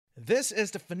This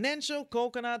is the Financial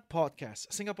Coconut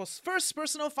Podcast, Singapore's first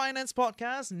personal finance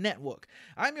podcast network.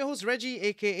 I'm your host Reggie,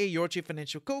 aka your Chief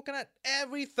Financial Coconut.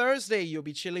 Every Thursday, you'll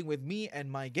be chilling with me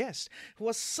and my guest, who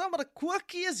are some of the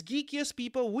quirkiest, geekiest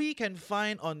people we can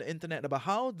find on the internet about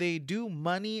how they do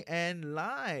money and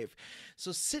life.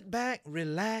 So sit back,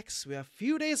 relax. We are a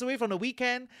few days away from the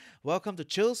weekend. Welcome to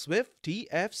Chills with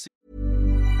TFC.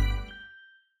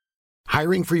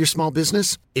 Hiring for your small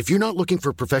business? If you're not looking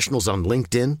for professionals on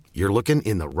LinkedIn, you're looking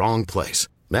in the wrong place.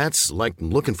 That's like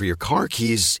looking for your car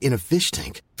keys in a fish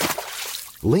tank.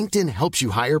 LinkedIn helps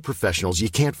you hire professionals you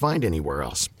can't find anywhere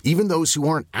else, even those who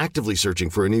aren't actively searching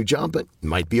for a new job but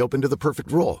might be open to the perfect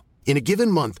role. In a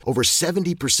given month, over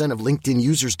 70% of LinkedIn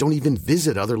users don't even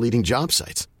visit other leading job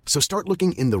sites. So start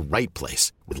looking in the right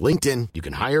place. With LinkedIn, you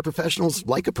can hire professionals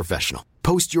like a professional.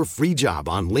 Post your free job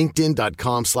on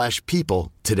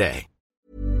linkedin.com/people today.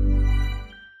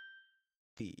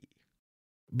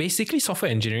 Basically,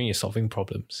 software engineering is solving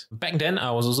problems. Back then,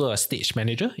 I was also a stage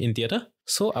manager in theater.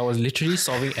 So I was literally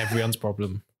solving everyone's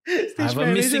problem. I have a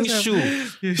missing shoe.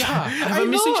 Yeah, I have a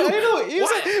missing shoe. I know. It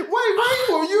was like, why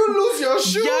will you lose your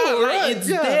shoe? Yeah, right. It's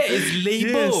there. It's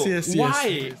labeled. Yes.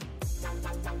 Why?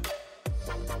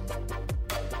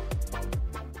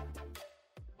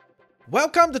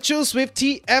 Welcome to Chills with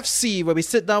TFC, where we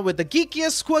sit down with the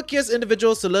geekiest, quirkiest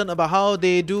individuals to learn about how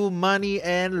they do money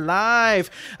and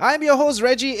life. I'm your host,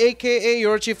 Reggie, aka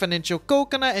your Chief Financial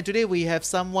Coconut, and today we have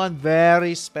someone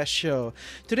very special.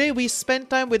 Today we spend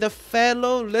time with a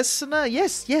fellow listener.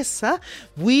 Yes,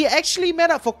 we actually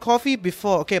met up for coffee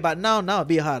before, okay, but now a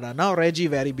bit hard. Now Reggie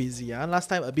very busy. Last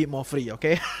time a bit more free,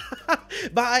 okay?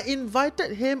 But I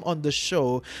invited him on the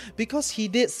show because he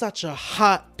did such a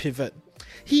hard pivot.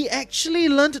 He actually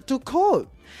learned to code.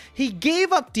 He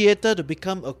gave up theatre to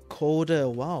become a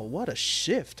coder. Wow, what a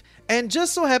shift. And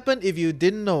just so happened, if you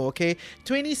didn't know, okay,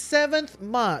 27th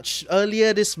March,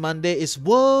 earlier this Monday, is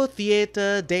World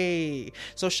Theatre Day.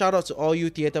 So shout out to all you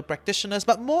theatre practitioners.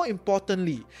 But more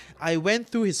importantly, I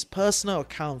went through his personal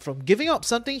account from giving up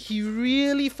something he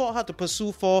really fought hard to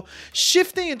pursue for,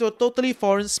 shifting into a totally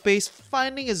foreign space,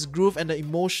 finding his groove and the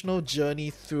emotional journey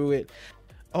through it.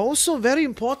 Also, very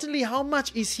importantly, how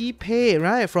much is he paid,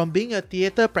 right? From being a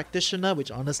theatre practitioner,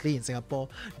 which honestly in Singapore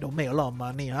don't make a lot of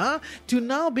money, to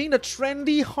now being the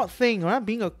trendy hot thing, right?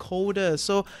 Being a coder.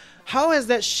 So how has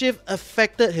that shift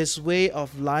affected his way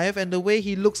of life and the way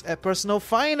he looks at personal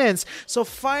finance? So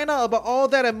find out about all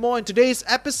that and more in today's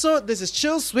episode. This is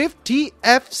Chills with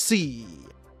TFC.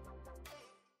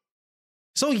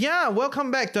 So welcome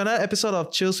back to another episode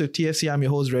of Chills with TFC. I'm your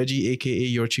host Reggie, aka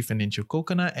your Chief Financial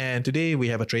Coconut, and today we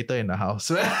have a traitor in the house.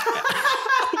 So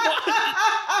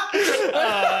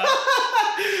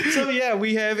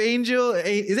we have Angeal.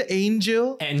 Is it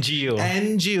Angeal?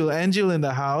 Angeal in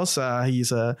the house.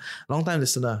 He's a long-time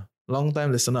listener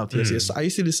of TFC. So are you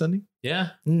still listening? Yeah.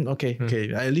 Okay.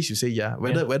 At least you say yeah.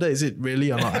 Whether is it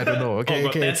really or not, I don't know. Okay.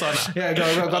 Got test on. Yeah,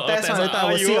 got test on later.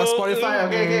 I will see on Spotify.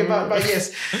 Okay. But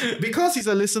yes, because he's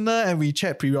a listener and we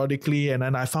chat periodically, and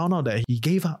then I found out that he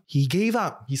gave up.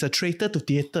 He's a traitor to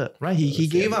theatre, right? He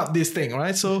gave up this thing,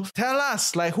 right? So tell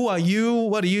us, like, who are you?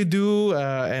 What do you do?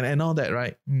 And all that,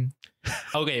 right?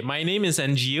 Okay, my name is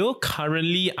Angeal.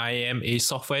 Currently, I am a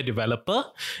software developer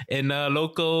in a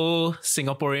local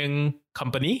Singaporean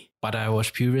company, but I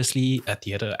was previously a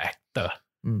theatre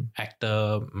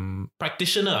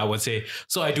practitioner, I would say.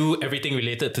 So I do everything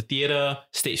related to theatre,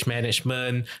 stage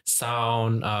management,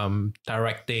 sound,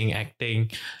 directing, acting,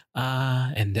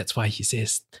 and that's why he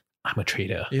says I'm a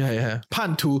trader. Yeah.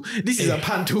 Pantu. This is a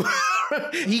pantu.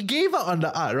 He gave up on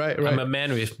the art, right? I'm a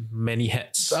man with many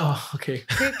hats. Oh, okay.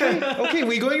 Okay,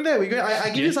 we're going there.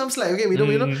 I give you some slack. Okay, we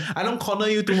don't. I don't corner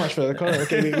you too much for the corner.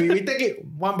 Okay, we take it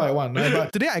one by one. Right?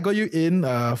 But today I got you in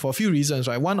for a few reasons,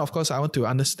 right? One, of course, I want to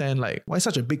understand like why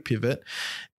such a big pivot,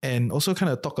 and also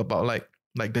kind of talk about like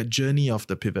the journey of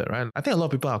the pivot, right? I think a lot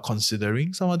of people are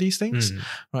considering some of these things,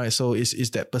 right? So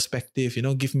is that perspective,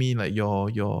 give me like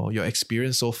your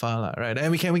experience so far, right? And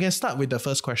we can start with the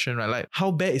first question, right? Like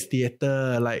how bad is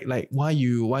theatre? Like why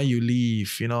you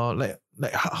leave?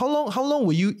 Like how long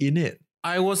were you in it?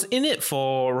 I was in it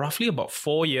for roughly about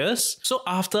 4 years. So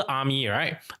after army,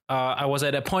 right, I was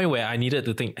at a point where I needed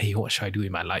to think, hey, what should I do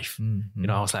in my life?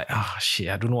 I was like, shit,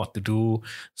 I don't know what to do.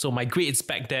 So my grades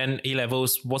back then,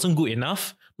 A-levels, wasn't good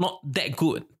enough, not that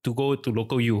good to go to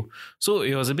local U. So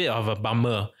it was a bit of a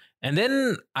bummer. And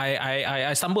then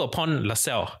I stumbled upon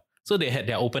LaSalle. So they had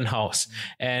their open house.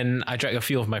 And I dragged a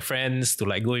few of my friends to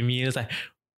like go with me. It's like,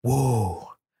 whoa,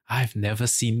 I've never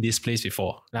seen this place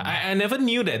before. Like, I never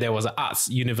knew that there was an arts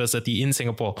university in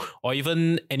Singapore, or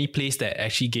even any place that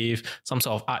actually gave some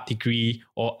sort of art degree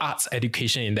or arts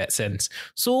education in that sense.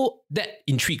 So that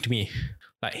intrigued me.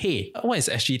 Like, hey, what is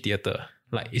actually theatre?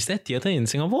 Like, is there theatre in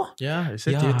Singapore? Yeah, is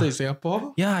there theatre in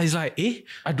Singapore? Yeah, it's like,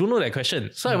 I don't know that question.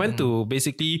 So I went to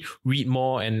basically read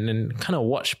more and kind of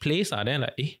watch plays. Then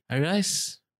like, I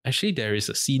realized actually there is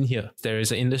a scene here. There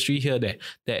is an industry here that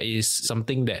is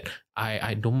something that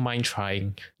I don't mind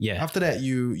trying. Yeah. After that,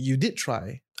 you did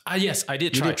try. Yes, I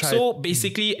did try. So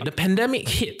basically, the pandemic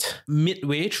hit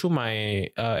midway through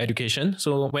my education.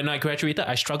 So when I graduated,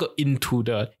 I struggled into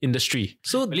the industry.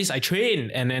 So at least I train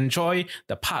and enjoy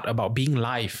the part about being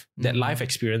live, that live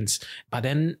experience. But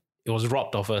then it was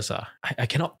robbed of us. I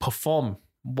cannot perform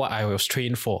what I was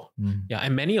trained for. Yeah,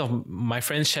 and many of my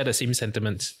friends share the same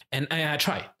sentiments. And I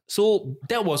tried. So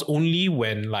that was only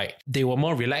when like they were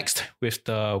more relaxed with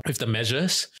the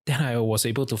measures. Then I was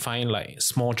able to find like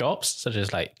small jobs such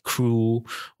as like crew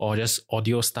or just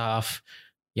audio stuff.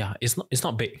 Yeah, it's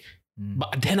not big.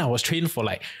 But then I was trained for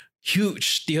like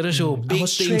huge theatre show, big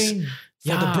things.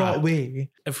 For the Broadway.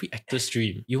 Every actor's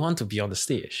dream. You want to be on the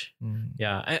stage.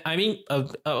 Yeah. I mean,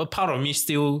 a part of me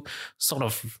still sort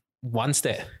of wants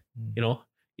that. You know,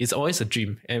 it's always a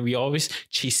dream. And we're always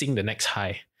chasing the next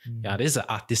high. Yeah, this is an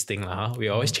artist thing.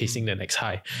 We're always chasing the next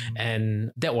high.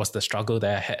 And that was the struggle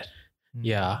that I had.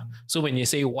 Yeah. So when you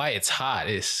say why it's hard,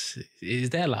 is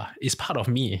there it's part of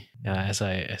me. Yeah, as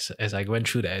I went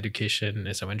through the education,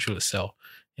 as I went through the cell.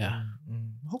 Yeah.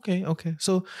 Okay.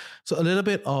 So a little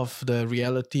bit of the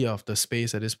reality of the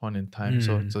space at this point in time.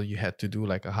 So you had to do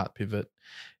like a hard pivot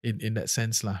in that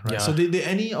sense, right? Yeah. So did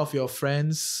any of your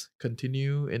friends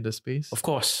continue in the space? Of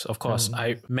course.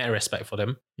 I met respect for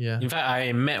them. Yeah. In fact,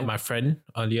 I met my friend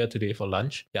earlier today for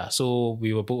lunch. Yeah. So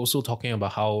we were also talking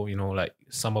about how, like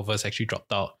some of us actually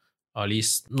dropped out, or at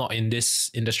least not in this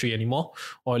industry anymore,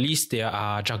 or at least they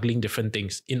are juggling different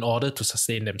things in order to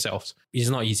sustain themselves. It's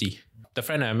not easy. The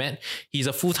friend I met, he's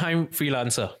a full-time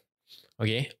freelancer.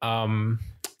 Okay.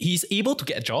 He's able to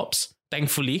get jobs,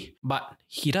 thankfully, but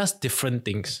he does different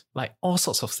things, like all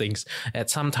sorts of things. At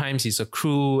sometimes he's a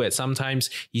crew, at sometimes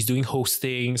he's doing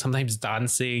hosting, sometimes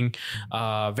dancing.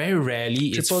 Very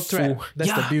rarely Triple it's threat. full.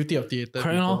 That's the beauty of theatre.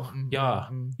 Correct. Yeah.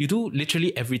 You do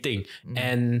literally everything.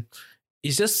 And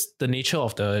it's just the nature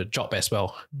of the job as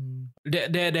well.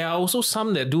 There are also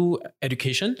some that do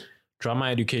education, drama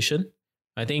education.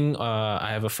 I think I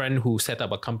have a friend who set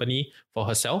up a company for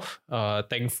herself.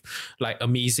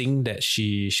 Amazing that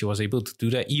she was able to do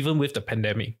that even with the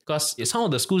pandemic, because some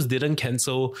of the schools didn't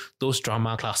cancel those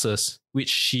drama classes, which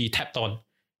she tapped on,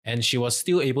 and she was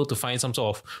still able to find some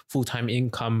sort of full-time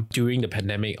income during the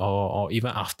pandemic or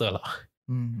even after.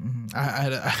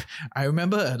 I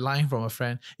remember a line from a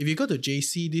friend. If you go to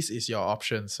JC, this is your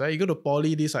options, right? You go to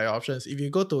Poly, these are your options. If you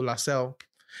go to LaSalle,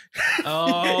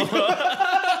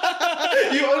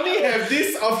 you only have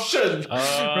this option.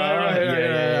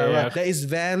 Right. There is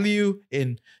value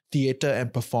in theatre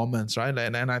and performance, right?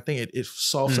 And I think it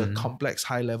solves a complex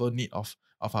high-level need of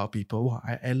our people. Wow,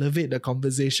 I elevate the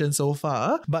conversation so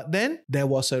far. But then there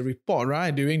was a report, right,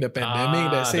 during the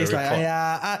pandemic that says like,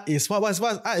 art is what?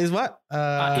 Art is what?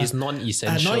 Art is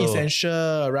non-essential.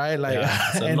 Non-essential, right? Like,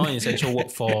 it's a non-essential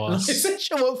workforce.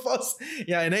 Non-essential workforce.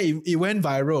 Yeah, and then it went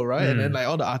viral, right? And then like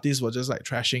all the artists were just like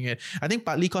trashing it. I think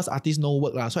partly because artists no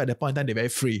work, so at that point in time they're very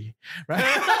free, right?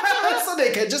 So they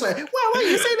can just like, why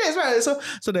you say this, right?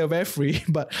 So they're very free.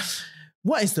 But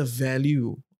what is the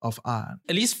value of art?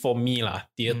 At least for me,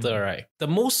 theatre, right? The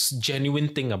most genuine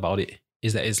thing about it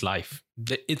is that it's live.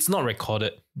 It's not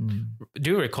recorded.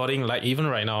 During recording, like even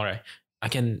right now, right? I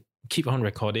can keep on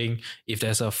recording. If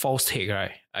there's a false take,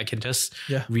 right? I can just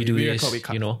redo this,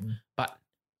 But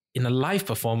in a live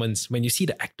performance, when you see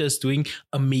the actors doing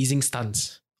amazing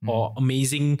stunts or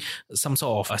amazing some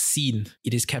sort of a scene,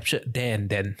 it is captured there and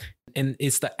then. And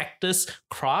it's the actor's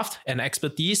craft and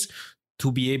expertise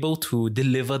to be able to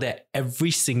deliver that every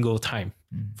single time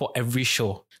for every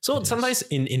show. So sometimes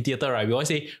in theatre, right, we always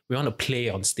say we want to play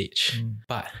on stage.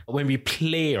 But when we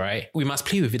play, right, we must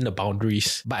play within the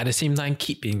boundaries, but at the same time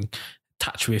keep in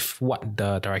touch with what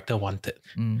the director wanted.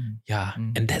 And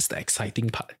that's the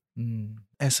exciting part.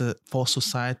 For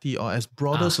society or as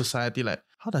broader society, like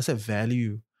how does that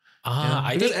value?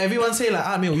 I because think everyone say like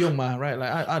art 没有用嘛, right? Like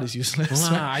art is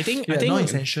useless. Right? I think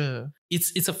non-essential.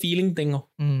 It's a feeling thing.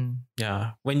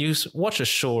 Yeah. When you watch a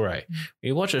show, right?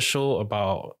 You watch a show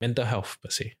about mental health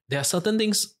per se. There are certain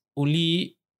things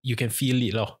only you can feel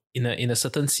it in a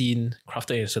certain scene,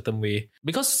 crafted in a certain way.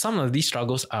 Because some of these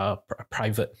struggles are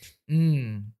private.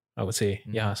 I would say.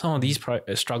 Yeah, some of these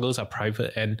struggles are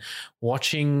private, and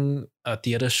watching a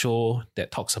theatre show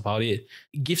that talks about it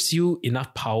gives you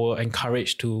enough power and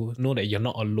courage to know that you're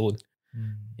not alone.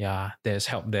 Yeah, there's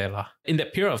help there lah. In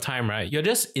that period of time, right, you're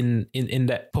just in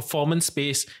that performance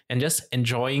space and just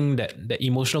enjoying that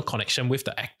emotional connection with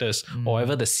the actors or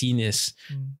whatever the scene is.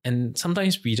 And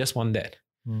sometimes we just want that.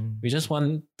 We just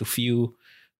want to feel,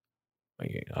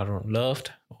 like, I don't know,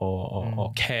 loved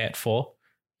or cared for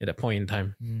at that point in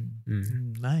time.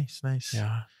 Nice.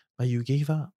 Yeah. But you gave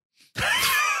up.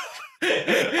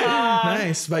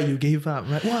 Nice, but you gave up.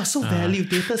 Right? Wow, so valued.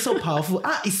 Theatre so powerful.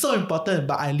 It's so important,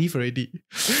 but I leave already.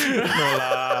 No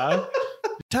lah.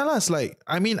 Tell us, like,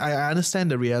 I mean, I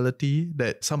understand the reality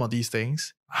that some of these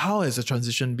things. How has the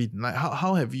transition been? Like,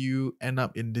 how have you end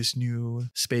up in this new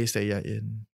space that you're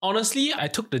in? Honestly, I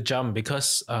took the jump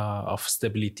because of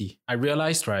stability. I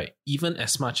realized, right, even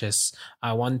as much as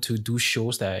I want to do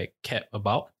shows that I cared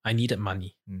about, I needed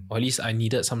money. Or at least I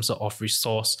needed some sort of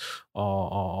resource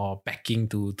or backing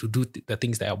to do the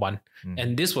things that I want.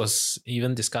 And this was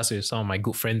even discussed with some of my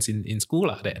good friends in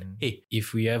school, that, hey,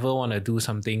 if we ever want to do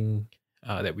something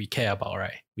that we care about,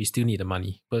 right, we still need the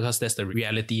money, because that's the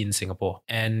reality in Singapore.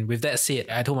 And with that said,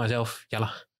 I told myself, yeah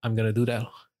lah, I'm going to do that.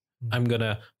 I'm going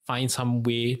to find some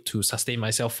way to sustain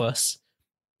myself first,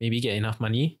 maybe get enough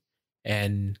money,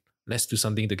 and let's do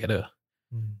something together.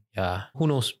 Yeah, who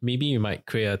knows? Maybe we might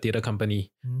create a theatre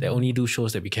company that only do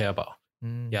shows that we care about.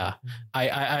 Yeah,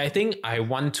 I think I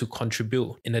want to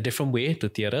contribute in a different way to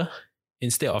theatre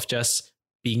instead of just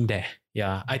being there.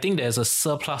 Yeah, I think there's a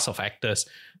surplus of actors,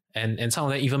 and some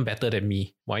of them even better than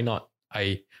me. Why not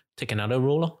I take another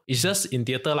role? It's just in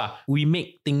theatre lah, we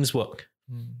make things work.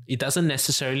 It doesn't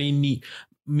necessarily need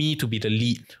me to be the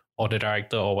lead or the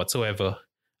director or whatsoever.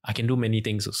 I can do many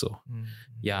things also.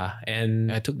 Yeah,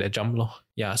 and I took that jump lor.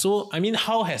 Yeah, so I mean,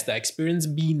 how has the experience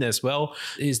been as well?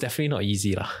 It's definitely not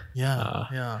easy lah. Yeah.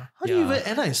 How do you even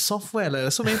end up in software? Like,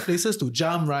 there's so many places to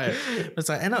jump, right? It's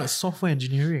like end up in software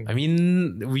engineering. I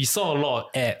mean, we saw a lot of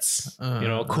ads,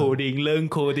 coding, learn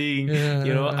coding,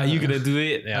 are you going to do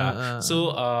it? Yeah.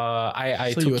 So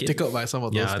I so took you were it. tickled by some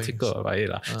of those things. Tickled by it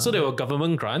lah. So there were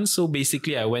government grants. So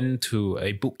basically I went to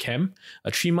a boot camp,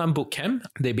 a 3-month boot camp.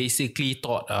 They basically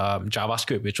taught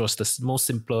JavaScript, which was the most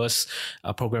simplest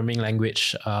programming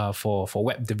language for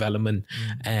web development.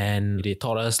 And they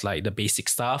taught us like the basic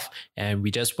stuff, and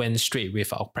we just went straight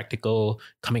with our practical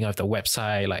coming out of the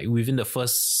website. Like within the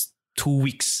first 2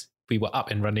 weeks, we were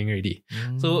up and running already.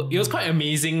 So it was quite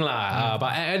amazing lah.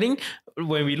 But I think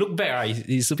when we look back, right,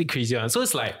 it's a bit crazy. So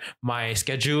it's like my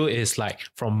schedule is like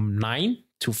from 9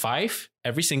 to 5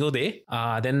 every single day.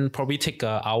 Then probably take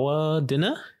an hour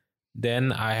dinner.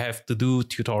 Then I have to do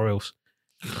tutorials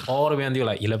all the way until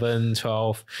like 11,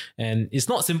 12. And it's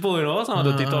not simple, some of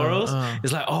the tutorials.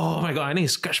 It's like, oh my God, I need to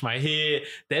scratch my head.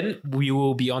 Then we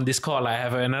will be on Discord. Like, I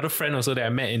have another friend also that I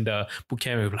met in the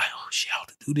bootcamp. We're like, oh shit, how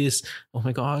to do this? Oh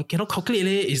my God, I cannot calculate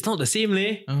leh. It's not the same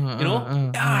leh.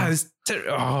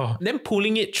 Then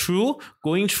pulling it through,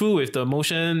 going through with the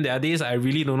motion. There are days I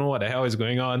really don't know what the hell is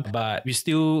going on, but we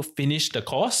still finished the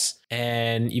course.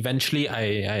 And eventually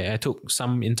I took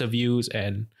some interviews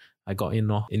and I got in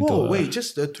into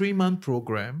just a 3-month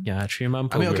program? Yeah,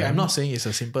 3-month program. I mean, okay, I'm not saying it's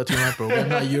a simple 3-month program.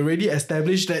 Now, you already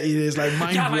established that it is like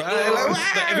mind-blowing.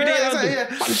 Every day I have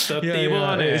to punch the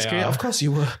table. It's great. Of course,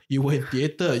 you were in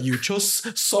theatre. You chose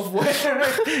software,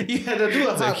 right? You had to do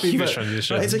a hard pivot. Huge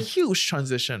transition. Right? It's a huge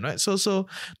transition, right? So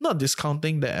not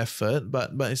discounting the effort,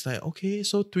 but it's like, okay,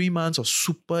 so 3 months of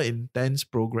super intense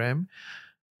program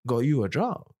got you a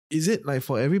job. Is it like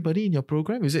for everybody in your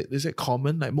program? Is it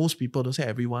common? Like most people, don't say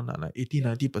everyone, like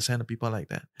 80-90% of people like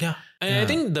that. Yeah. And I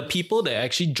think the people that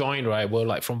actually joined, right, were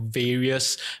like from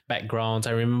various backgrounds.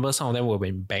 I remember some of them were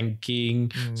in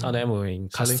banking, some of them were in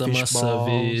customer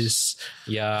service.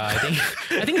 Yeah,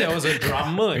 I think there was a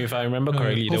drummer, if I remember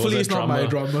correctly. Hopefully there was it's not my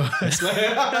drummer. It's like,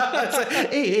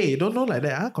 hey, don't know like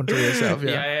that. Control yourself.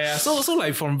 Yeah. So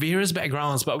like from various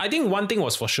backgrounds. But I think one thing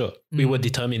was for sure. We were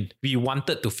determined. We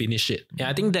wanted to finish it. Yeah,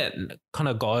 I think that kind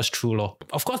of got us through lor.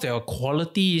 Of course, there are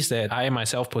qualities that I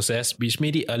myself possess, which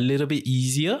made it a little bit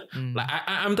easier. Like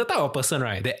I'm the type of person,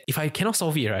 right, that if I cannot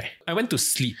solve it, right, I went to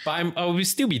sleep, but I will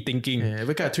still be thinking. Yeah,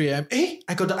 wake up at 3 a.m. Hey,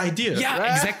 I got the idea. Yeah,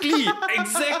 right? Exactly.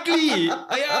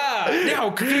 Yeah. Then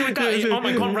I'll quickly wake up on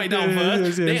my com write down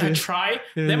first. Then I try.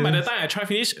 Then by the time I try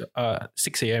finish,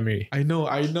 6 a.m. already. I know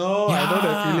that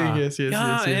feeling. Yes.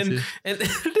 And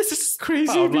this is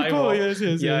crazy people.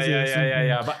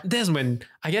 Yeah. But that's when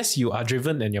I guess you are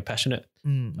driven and you're passionate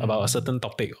about a certain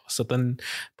topic or certain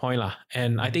point lah.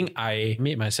 And I think I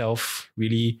made myself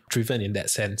really driven in that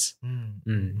sense.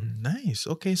 Nice.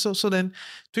 Okay, so then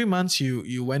 3 months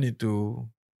you went into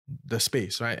the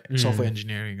space, right? Software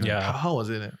engineering. Right? Yeah. How was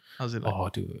it? How's it like? Oh,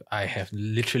 dude, I have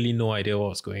literally no idea what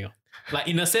was going on. Like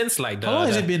in a sense, like How long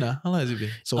has it been? How long has it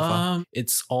been so far?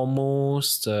 It's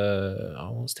almost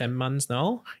 10 months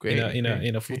now. Great,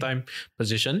 in a full-time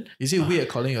position. Is it weird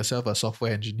calling yourself a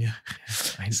software engineer?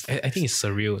 I think it's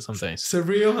surreal sometimes.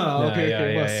 Surreal, huh? Yeah, Okay, yeah,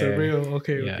 okay. yeah, Surreal. yeah.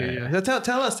 Okay, Yeah, okay. yeah. Yeah.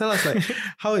 Tell us like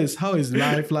how is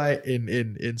life like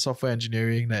in software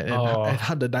engineering, like, and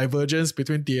how the divergence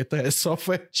between theater and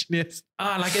software engineers.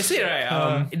 Like I said,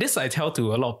 right, this I tell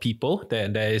to a lot of people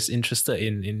that is interested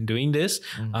in doing this.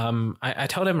 I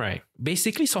tell them, right,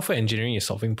 basically software engineering is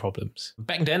solving problems.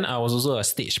 Back then, I was also a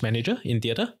stage manager in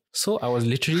theater. So I was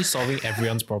literally solving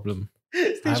everyone's problem.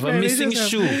 I have a missing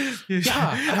shoe. Yeah,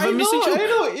 I have a missing shoe. I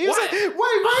know. Like,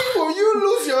 why will you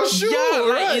lose your shoe? Yeah,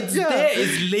 like right? it's there,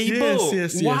 it's labeled.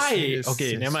 Yes, why? yes,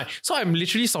 Okay, yes. never mind. So I'm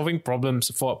literally solving problems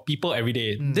for people every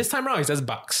day. This time around, it's just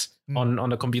bugs on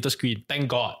the computer screen. Thank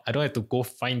God. I don't have to go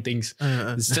find things.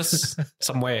 It's just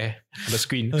somewhere on the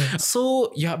screen.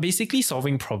 So you're basically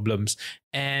solving problems.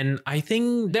 And I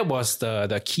think that was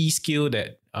the key skill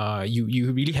that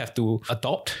you really have to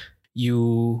adopt.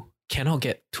 You cannot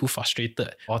get too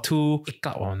frustrated or too ick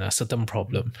up on a certain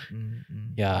problem.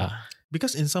 Yeah.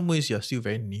 Because in some ways you're still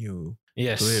very new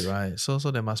Yes. to it, right? So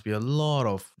there must be a lot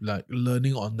of like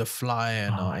learning on the fly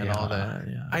and all that.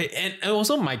 Yeah. And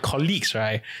also my colleagues,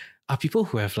 right, are people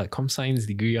who have like comp science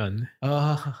degree on.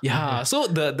 Yeah. So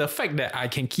the fact that I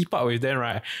can keep up with them,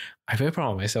 right, I'm very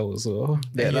proud of myself also.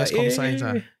 That NUS comp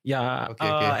science, yeah.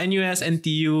 Okay. NUS,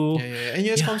 NTU. Yeah.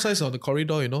 NUS comp science on the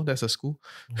corridor, there's a school.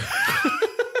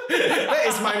 That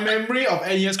is my memory of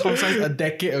NUS comp science a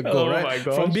decade ago, right? My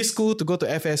gosh. From this school to go to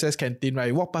FSS canteen, right?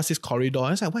 You walk past this corridor.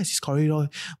 And it's like, what is this corridor?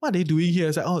 What are they doing here?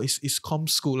 It's like, oh, it's comp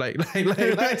school. Like.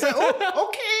 It's like, oh,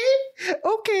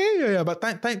 okay. Yeah. But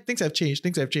things have changed.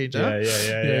 Huh?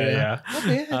 Yeah.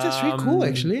 Okay, that's really cool,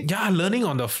 actually. Yeah, learning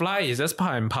on the fly is just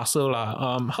part and parcel.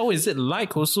 How is it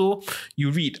like? Also, you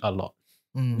read a lot.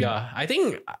 Yeah, I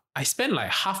think I spend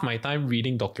like half my time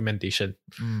reading documentation.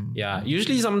 Yeah,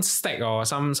 usually some stack or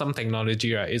some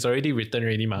technology, right? It's already written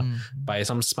already by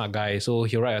some smart guy. So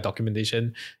he'll write a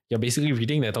documentation. You're basically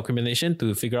reading that documentation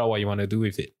to figure out what you want to do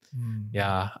with it.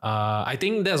 Yeah, I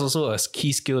think that's also a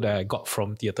key skill that I got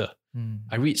from theatre.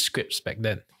 I read scripts back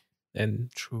then, and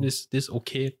this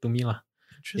okay to me lah.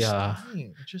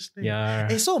 Interesting. Yeah.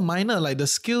 It's so minor, like the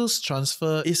skills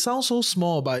transfer. It sounds so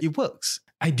small, but it works.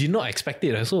 I did not expect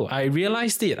it also. I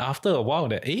realized it after a while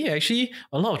that actually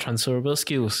a lot of transferable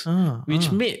skills,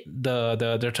 which made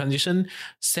the transition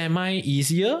semi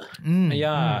easier.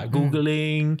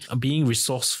 Googling, being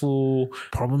resourceful,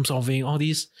 problem solving, all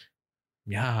these.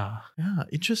 Yeah,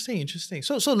 interesting.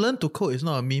 So learn to code is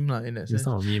not a meme lah, in that sense. It's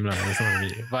not a meme.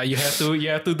 But you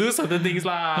have to do certain things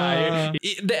lah.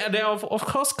 There of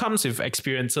course comes with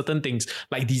experience, certain things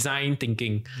like design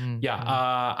thinking.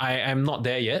 I am not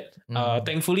there yet.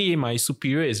 Thankfully, my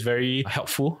superior is very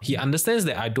helpful. He understands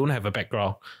that I don't have a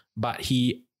background, but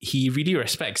he really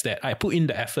respects that I put in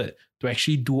the effort to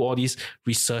actually do all this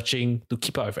researching to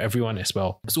keep up with everyone as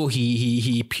well. So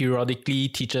he periodically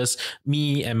teaches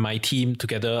me and my team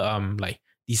together like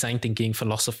design thinking,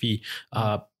 philosophy.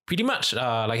 Pretty much,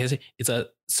 like I said, it's a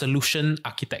solution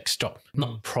architect's job,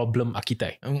 not problem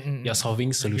architect. You're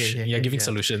solving solutions. You're giving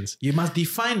solutions. You must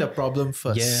define the problem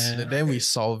first. Yeah. Then we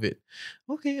solve it.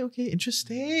 Okay,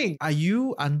 interesting. Are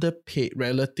you underpaid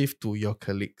relative to your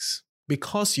colleagues?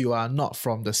 Because you are not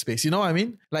from the space. You know what I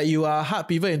mean? Like you are hard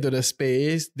pivot into the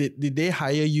space. Did they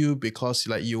hire you because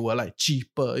like you were like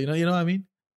cheaper? You know what I mean?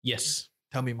 Yes.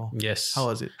 Tell me more. Yes. How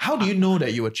was it? How do you know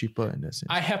that you were cheaper in that sense?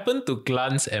 I happened to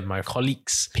glance at my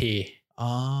colleague's pay.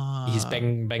 His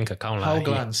bank account. How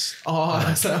glance?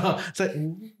 It's like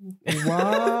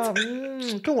wow,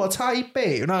 跟我差一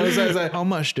倍. No, it's like how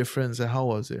much difference and how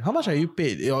was it? How much are you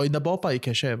paid? Or in the ballpark you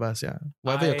can share with us,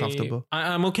 whatever you're comfortable.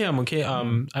 I'm okay.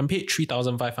 I'm paid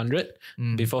 3,500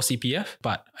 before CPF,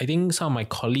 but I think some of my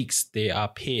colleagues, they are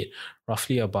paid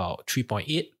roughly about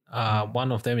 3.8.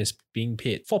 One of them is being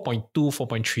paid 4.2,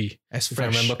 4.3. As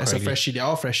a freshie, they're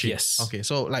all freshie. Yes. Okay,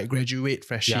 so like graduate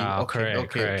freshie. Yeah, correct.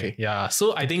 Okay. Yeah,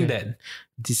 so I think that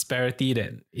disparity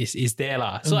that is there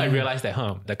lah. So I realized that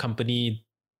the company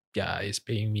is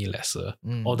paying me lesser.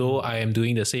 Although I am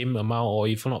doing the same amount or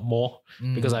if not more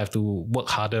because I have to work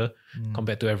harder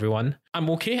compared to everyone. I'm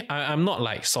okay. I'm not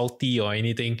like salty or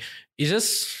anything. It's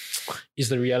just is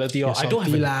the reality. I don't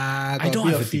have I don't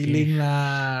have a feeling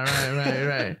lah.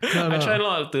 Right. No. I try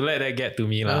not to let that get to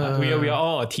me lah. We are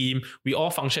all a team. We all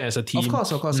function as a team. Of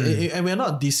course. And we're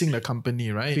not dissing the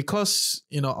company, right? Because,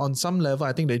 on some level,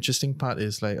 I think the interesting part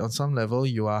is like on some level,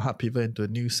 you are hard pivot into a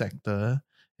new sector.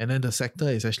 And then the sector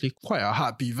is actually quite a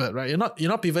hard pivot, right? You're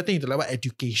not pivoting into like what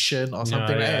education or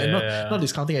something, right? Not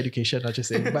discounting education, I'm just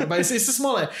saying. But it's just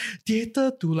more like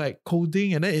theatre to like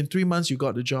coding, and then in 3 months you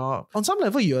got the job. On some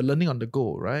level, you're learning on the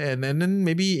go, right? And then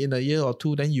maybe in a year or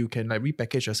two, then you can like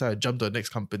repackage yourself and jump to the next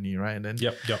company, right? And then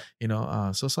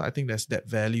so I think there's that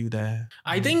value there.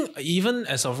 I think even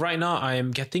as of right now, I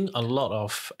am getting a lot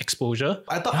of exposure.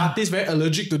 I thought artists very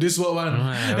allergic to this word one.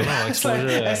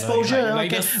 Exposure.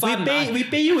 We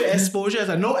pay you with exposure. It's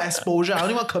like no exposure. I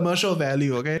only want commercial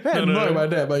value, okay? Very annoyed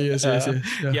about that, but yes.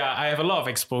 Yeah, I have a lot of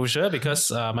exposure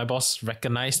because my boss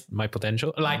recognized my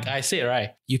potential. Like I said,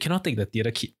 right, you cannot take the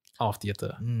theatre kid out of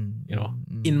theatre.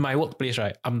 In my workplace,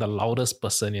 right, I'm the loudest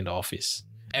person in the office.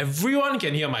 Everyone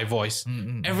can hear my voice.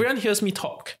 Everyone hears me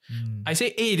talk. I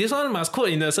say, hey, this one must code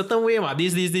in a certain way.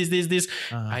 This.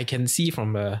 I can see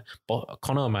from the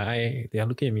corner of my eye, they are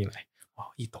looking at me like,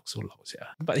 he talks so loud, yeah.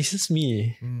 But it's just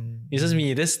me. It's just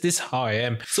me. This is how I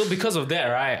am. So because of that,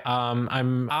 right,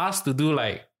 I'm asked to do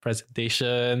like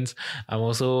presentations. I'm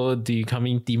also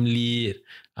becoming team lead.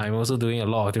 I'm also doing a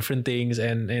lot of different things,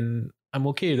 and I'm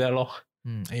okay with that lor.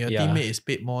 And your teammate is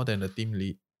paid more than the team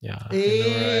lead. Yeah,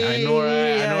 I know, right?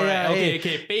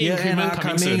 Okay, pay increment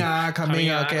coming soon.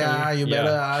 You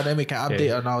better, then we can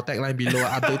update on our tagline below.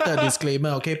 Updated disclaimer,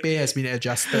 okay, pay has been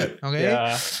adjusted, okay?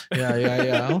 Yeah.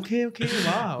 Okay,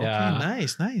 wow,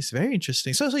 okay, nice, very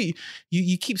interesting. So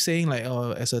you keep saying like,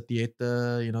 as a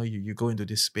theatre, you go into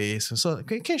this space. So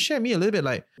can you share me a little bit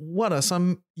like, what are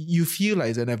some, you feel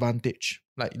like is an advantage?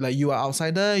 Like you are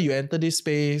outsider, you enter this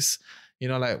space,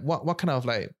 like what kind of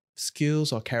like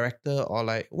skills or character or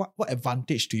like what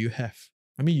advantage do you have?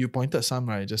 I mean, you pointed some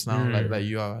right just now, like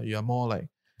you are more like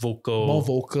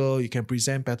vocal, you can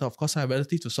present better. Of course,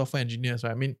 relative to software engineers,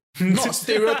 right? I mean, not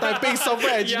stereotyping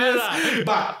software engineers,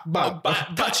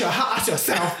 but your heart, ask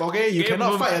yourself, okay? You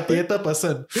cannot fight a theatre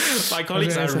person. My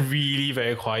colleagues are really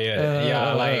very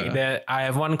quiet. Like that. I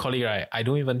have one colleague, right? I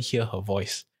don't even hear her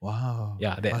voice. Wow.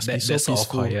 Yeah, that's so all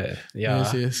quiet.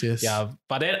 Yeah. Yes. Yeah.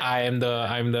 But then I'm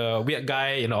the weird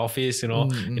guy in the office,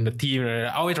 in the team.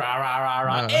 Always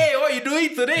rah. Hey, what are you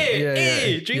doing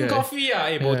today? Drink coffee.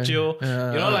 Hey, bojo.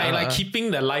 Like keeping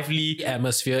the lively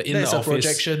atmosphere in the office. That's a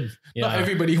projection. Yeah. Not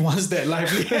everybody wants that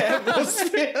lively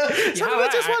atmosphere.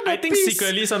 I think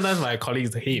secretly sometimes my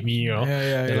colleagues hate me,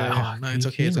 They're like, no, it's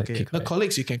okay. The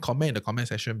colleagues, you can comment in the comment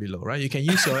section below, right? You can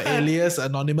use your alias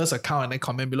anonymous account and then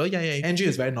comment below. Angie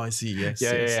is very noisy. Yes.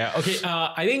 Yeah. Okay.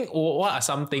 I think what are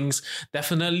some things?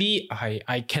 Definitely,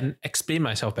 I can explain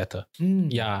myself better.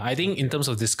 Yeah. I think in terms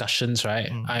of discussions,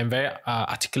 right? I'm very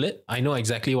articulate. I know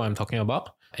exactly what I'm talking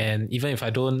about. And even if I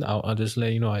don't, I'll just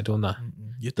let you know I don't.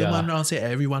 You turn one round, say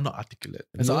everyone not articulate.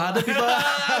 So other people,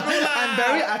 I'm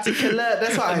very articulate.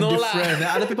 That's why I'm different.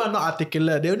 Other people are not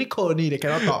articulate. They only code only. They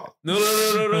cannot talk. No.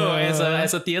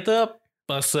 As a theatre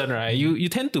person, right? You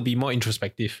tend to be more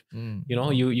introspective.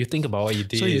 You think about what you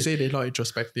did. So you say they're not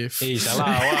introspective. Hey,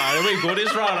 wow, we go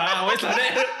this route. Always like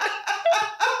that.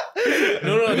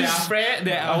 No,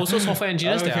 they are also software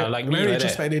engineers that are like me. Very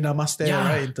introspective, namaste,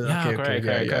 right?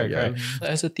 Correct.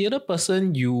 As a theatre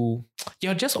person, you're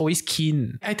just always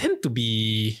keen. I tend to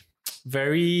be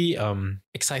very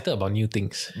excited about new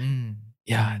things.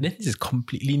 Yeah, then this is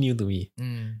completely new to me.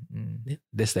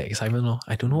 That's the excitement.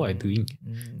 I don't know what I'm doing.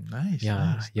 Nice.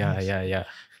 Yeah.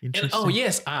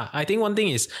 Interesting. I think one thing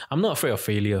is I'm not afraid of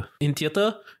failure. In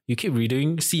theatre, you keep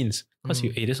redoing scenes because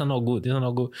this one not good.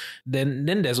 Then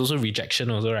there's also rejection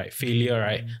also, right? Failure,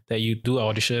 right? That you do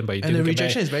audition, but you and the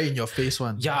rejection is very in your face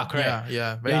one. Yeah, correct.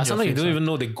 Very sometimes you don't even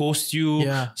know they ghost you.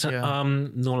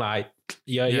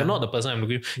 You're not the person I'm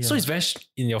looking for. So it's very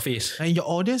in your face. And your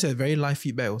audience has very live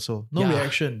feedback also. No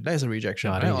reaction. That is a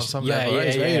rejection, right? On some level, right?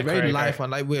 It's very live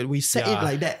one. Like we set it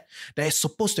like that. That is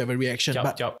supposed to have a reaction,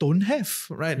 but don't have,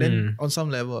 right? Then on some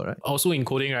level, right? Also in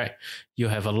coding, right? You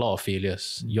have a lot of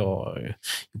failures. You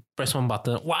press one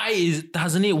button. Why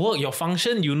doesn't it work? Your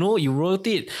function, you wrote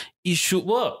it. It should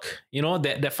work.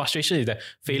 That frustration is that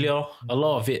failure, a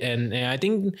lot of it. And I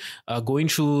think going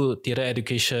through theatre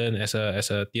education as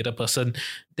a theatre person,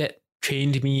 that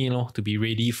trained me, to be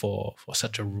ready for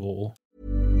such a role.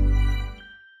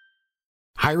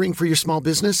 Hiring for your small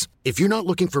business? If you're not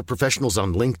looking for professionals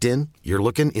on LinkedIn, you're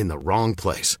looking in the wrong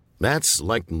place. That's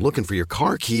like looking for your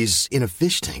car keys in a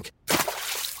fish tank.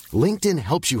 LinkedIn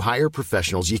helps you hire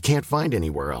professionals you can't find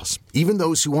anywhere else, even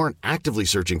those who aren't actively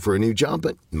searching for a new job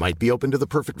but might be open to the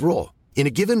perfect role. In a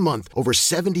given month, over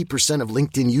 70% of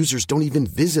LinkedIn users don't even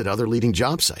visit other leading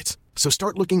job sites. So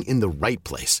start looking in the right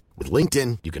place. With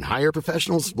LinkedIn, you can hire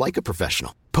professionals like a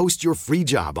professional. Post your free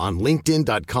job on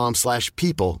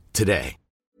linkedin.com/people today.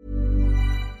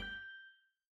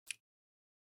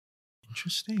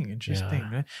 Interesting.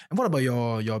 Right? And what about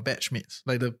your batchmates?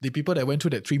 Like the people that went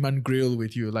through that 3-month grill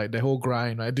with you, like the whole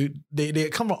grind, right? They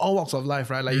come from all walks of life,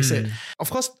 right? Like you said, of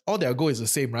course, all their goal is the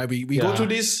same, right? We go through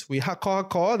this, we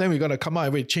hardcore, then we're gonna come out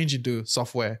and we change into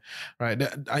software, right?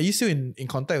 Are you still in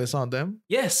contact with some of them?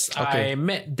 Yes, okay. I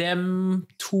met them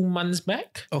 2 months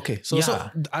back. Okay, so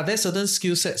are there certain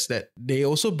skill sets that they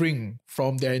also bring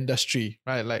from their industry,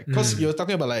 right? Like, because you're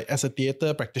talking about like as a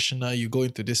theatre practitioner, you go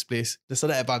into this place, there's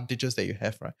certain advantages that you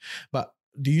have, right? But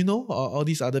do you know all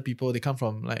these other people, they come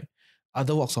from like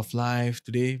other walks of life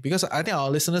today? Because I think our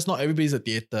listeners, not everybody's a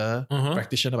theatre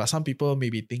practitioner, but some people may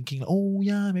be thinking, oh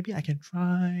yeah, maybe I can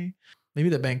try. Maybe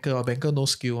the banker no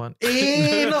skill one.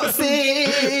 Not saying.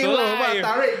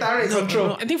 Tarik, control.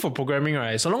 No, I think for programming,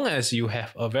 right, so long as you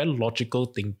have a very logical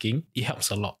thinking, it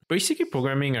helps a lot. Basically,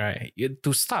 programming, right,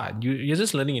 to start, you're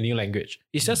just learning a new language.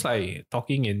 It's just like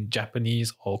talking in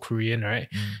Japanese or Korean, right?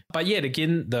 But yet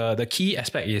again, the key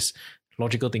aspect is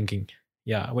logical thinking.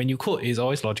 Yeah, when you code, it's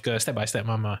always logical, step by step,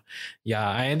 mama. Yeah,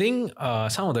 I think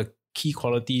some of the key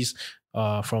qualities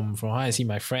from how I see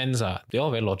my friends they're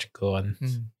all very logical and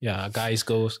guys,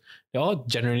 girls, they're all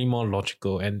generally more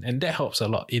logical and that helps a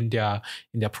lot in their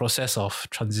process of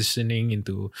transitioning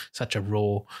into such a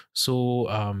role. So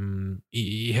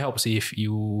it helps if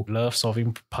you love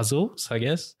solving puzzles, I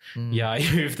guess. Yeah,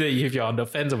 if you're on the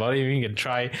fence about it, you can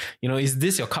try, is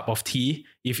this your cup of tea?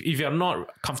 If you're not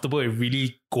comfortable with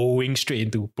really going straight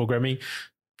into programming,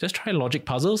 just try logic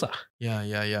puzzles.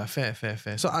 Yeah. Fair.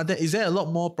 So is there a lot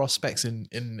more prospects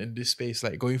in this space,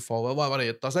 like going forward? What are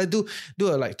your thoughts? I do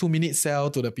a like 2-minute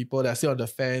sell to the people that are still on the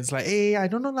fence. Like, hey, I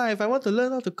don't know, like, if I want to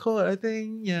learn how to code, I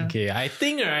think, Okay, I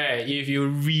think, right, if you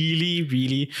really,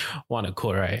 really want to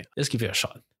code, right, just give it a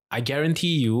shot. I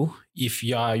guarantee you, if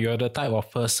you're the type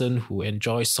of person who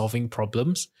enjoys solving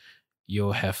problems,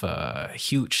 you'll have a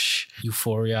huge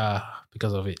euphoria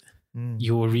because of it.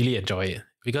 You will really enjoy it.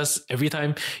 Because every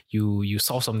time you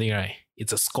solve something, right,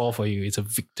 it's a score for you. It's a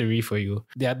victory for you.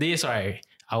 There are days, right,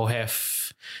 I'll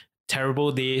have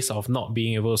terrible days of not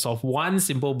being able to solve one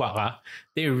simple bug.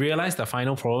 Then you realize the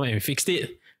final problem and we fixed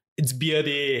it. It's beer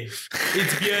day.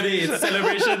 It's beer day. It's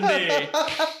celebration day.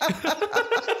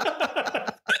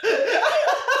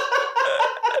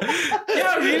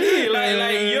 Yeah, really.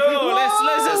 Like yo,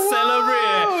 let's just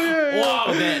celebrate.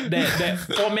 Wow, that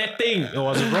formatting, it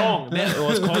was wrong. That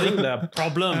was causing the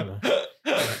problem.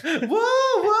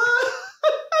 Whoa.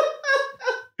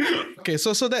 Okay,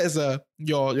 so that is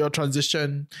your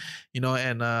transition,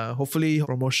 and hopefully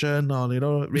promotion or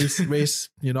raise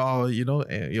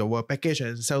your package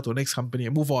and sell to the next company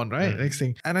and move on, right? Next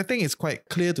thing. And I think it's quite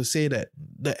clear to say that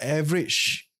the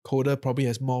average coder probably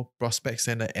has more prospects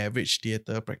than the average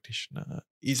theatre practitioner.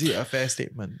 Is it a fair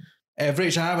statement?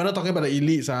 Average, we're not talking about the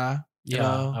elites,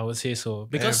 Yeah, I would say so.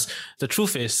 Because the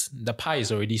truth is, the pie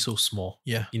is already so small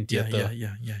in theatre.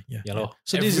 Yeah.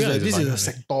 So this is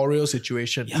a sectorial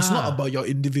situation. Yeah. It's not about your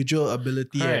individual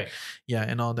ability. Right.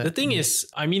 And all that. The thing is,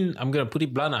 I mean, I'm going to put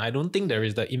it blunt. I don't think there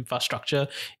is the infrastructure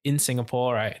in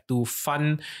Singapore, right, to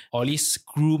fund or at least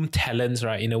groom talents,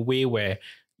 right, in a way where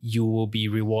you will be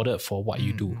rewarded for what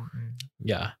you do.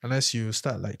 Yeah. Unless you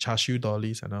start like char siu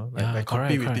dollies, like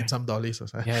compete with dim sum dollies or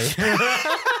something. Are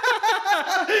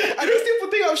they still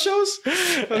putting up shows?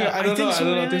 Okay, I don't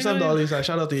know. Dim sum dollies.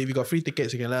 Shout out to you. If you got free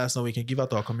tickets, you can let us know. We can give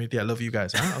out to our community. I love you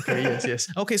guys. Okay, yes.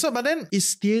 Okay, so but then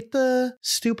is theatre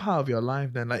still part of your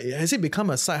life then? Like, has it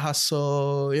become a side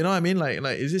hustle? You know what I mean? Like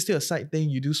is it still a side thing?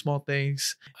 You do small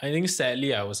things? I think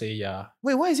sadly, I would say yeah.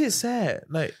 Wait, why is it sad?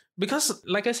 Because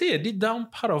like I said, deep down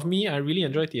part of me, I really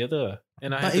enjoy theatre.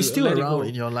 But it's still around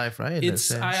in your life, right?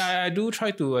 I do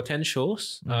try to attend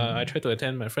shows. I try to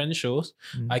attend my friends' shows.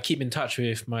 I keep in touch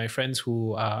with my friends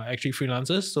who are actually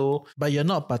freelancers. So, but you're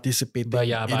not participating.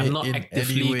 But I'm not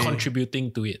actively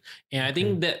contributing to it. And I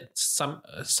think that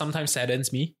sometimes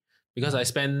saddens me because I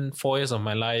spend 4 years of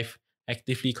my life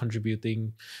actively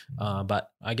contributing,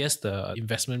 but I guess the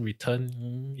investment return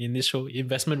in this show, in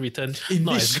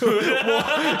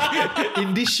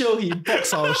this show, he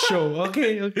books our show.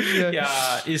 Okay,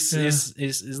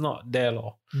 it's not there,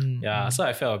 lor. So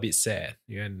I felt a bit sad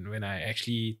when I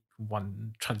actually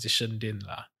transitioned in,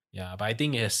 lah. Yeah, but I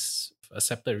think it's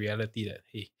accepted reality that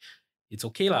hey, it's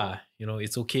okay, lah.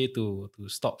 It's okay to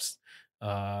stop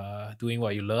doing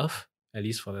what you love, at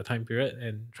least for the time period,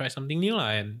 and try something new lah.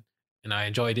 And I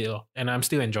enjoyed it lor. And I'm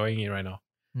still enjoying it right now.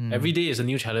 Every day is a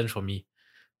new challenge for me.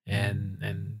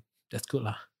 And that's good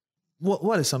lah.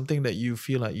 What is something that you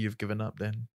feel like you've given up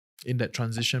then in that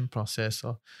transition process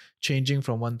or changing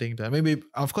from one thing to maybe,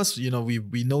 of course,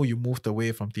 we know you moved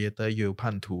away from theatre, you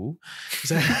叛徒.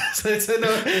 So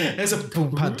it's a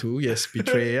boom 叛徒, yes,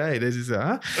 betray, right? This is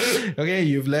okay,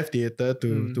 you've left theatre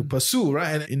to pursue,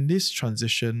 right? And in this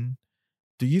transition,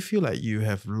 do you feel like you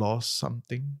have lost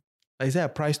something? Like, is there a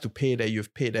price to pay that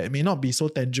you've paid that it may not be so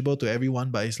tangible to everyone,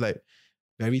 but it's like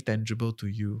very tangible to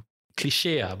you?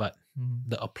 Cliche, but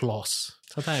the applause.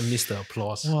 Sometimes I miss the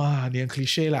applause. Wow, the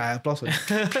cliche lah, applause.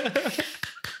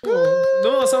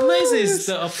 No, sometimes it's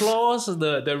the applause,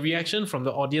 the reaction from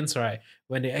the audience, right?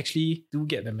 When they actually do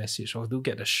get the message or do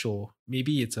get the show.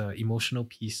 Maybe it's an emotional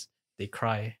piece. They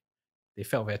cry. They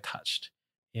felt very touched.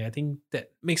 Yeah, I think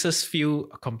that makes us feel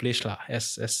accomplished lah,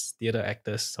 as theatre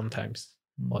actors sometimes,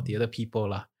 or theatre people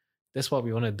lah. That's what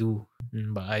we want to do.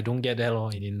 But I don't get that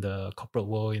in the corporate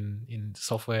world, in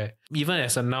software. Even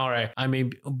as of now, right, I may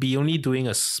be only doing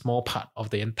a small part of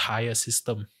the entire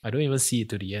system. I don't even see it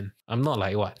to the end. I'm not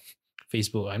like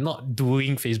Facebook. I'm not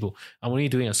doing Facebook. I'm only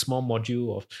doing a small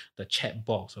module of the chat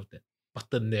box of that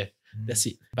button there. That's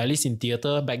it. But at least in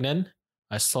theatre back then,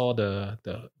 I saw the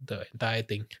entire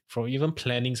thing. From even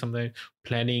planning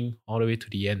all the way to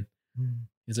the end.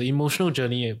 It's an emotional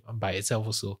journey by itself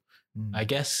also. I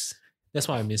guess that's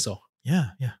what I miss. Yeah.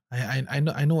 I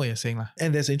know what you're saying lah.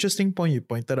 And there's an interesting point you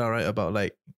pointed out, right? About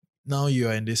like now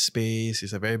you're in this space,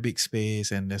 it's a very big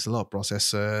space and there's a lot of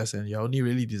processes and you're only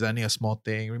really designing a small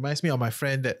thing. Reminds me of my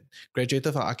friend that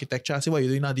graduated from architecture. I said, what are you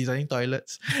doing now? Designing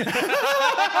toilets.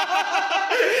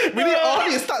 We all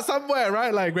need to start somewhere,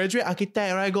 right? Like graduate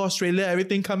architect, right? Go Australia,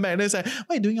 everything, come back. And then it's like,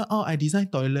 what are you doing? Oh, I design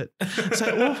toilet. It's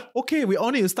like, oh, okay, we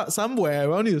all need to start somewhere.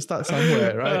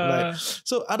 Right? Like,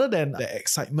 so other than the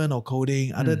excitement of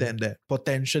coding, other than the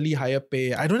potentially higher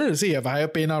pay, I don't know to say you have a higher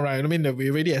pay now, right? I mean, we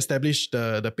already established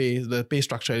the pay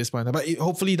structure at this point, but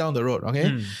hopefully down the road,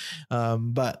 okay?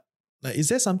 But like, is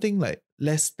there something like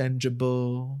less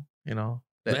tangible,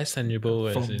 less tangible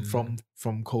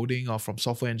from coding or from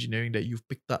software engineering that you've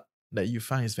picked up that you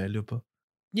find is valuable?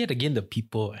 Yet again, the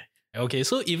people. Okay,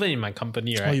 so even in my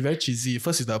company, right? Oh, you're very cheesy.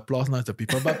 First is the applause, now it's the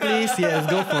people. But please, yes,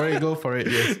 go for it.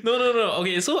 Yes. No.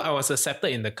 Okay, so I was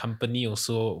accepted in the company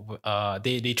also.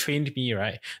 They trained me,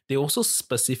 right? They also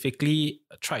specifically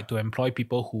tried to employ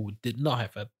people who did not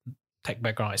have a tech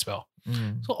background as well.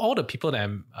 So all the people that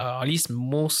at least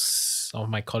most of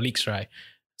my colleagues, right?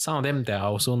 Some of them, they are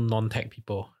also non-tech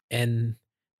people and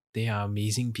they are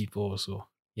amazing people also.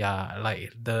 Yeah,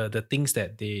 like the things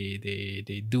that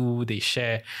they do, they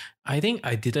share. I think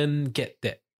I didn't get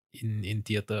that in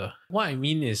theatre. What I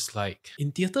mean is like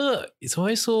in theatre, it's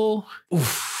always so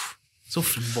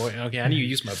flamboyant. Okay, I need to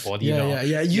use my body now.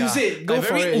 Yeah. Use it. Go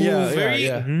for it.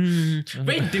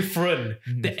 Very different.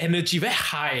 The energy, very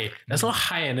high. There's not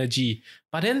high energy.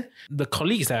 But then the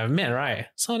colleagues that I've met, right?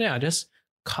 Some of them are just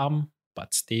calm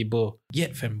but stable,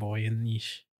 yet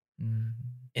flamboyant-ish.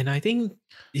 And I think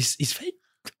it's very...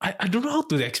 I don't know how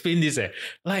to explain this.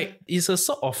 Like, it's a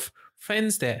sort of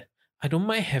friends that I don't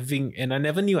mind having and I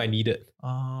never knew I needed.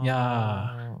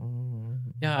 Yeah,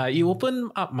 it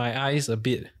opened up my eyes a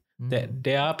bit that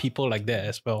there are people like that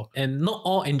as well. And not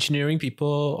all engineering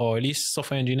people, or at least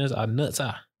software engineers, are nerds.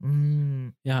 They're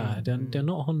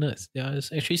not all nerds.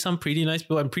 There's actually some pretty nice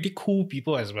people and pretty cool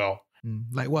people as well.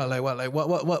 Like what?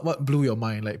 What blew your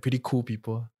mind? Like pretty cool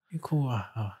people. Cool.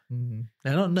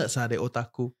 They're not nerds, they're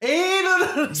otaku. Yeah.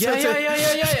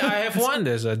 I have one.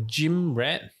 There's a gym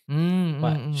rat,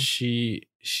 but she's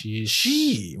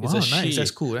wow, nice.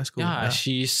 That's cool. Yeah,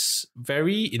 she's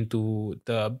very into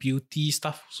the beauty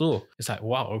stuff. So it's like,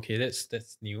 wow, okay, that's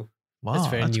new. Wow, that's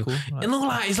very new. Cool.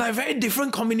 It's like very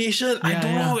different combination. I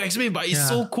don't know how to explain, but it's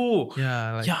so cool.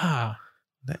 Yeah.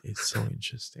 That is so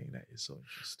interesting.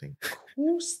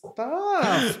 Cool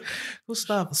stuff.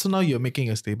 So now you're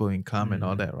making a stable income and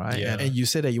all that, right? Yeah. And you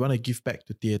said that you want to give back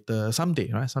to theatre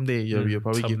someday, right? Someday you'll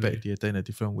probably give back to theatre in a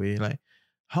different way. Like,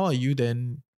 how are you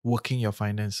then working your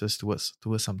finances towards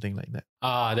something like that?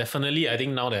 Definitely. I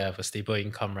think now that I have a stable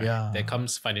income, right? Yeah. There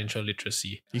comes financial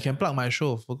literacy. You can plug my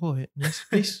show. Go ahead. Yes,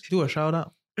 please do a shout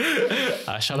out.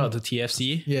 Shout out to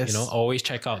TFC. Yes. Always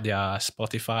check out their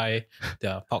Spotify,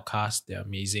 their podcast. They're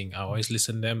amazing. I always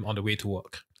listen to them on the way to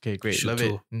work. Okay, great. Love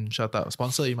it. Shout out.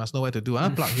 Sponsor, you must know where to do.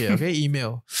 Plug here, okay?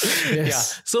 Email. Yes. Yeah.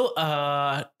 So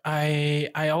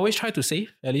I always try to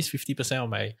save at least 50% of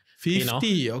my You know?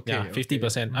 50, okay. Yeah,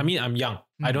 50%. I mean, I'm young.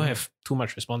 I don't have too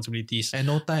much responsibilities. And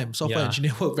no time. Software Yeah.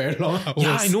 engineer work very long hours.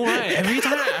 Yeah, I know, right? Every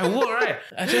time I work, right?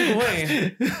 I just go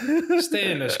and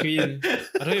stare at the screen.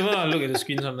 I don't even want to look at the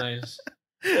screen sometimes.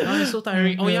 It's so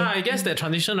tiring. Oh yeah, I guess that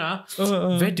transition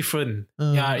very different.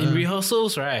 In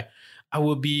rehearsals, right? I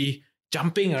would be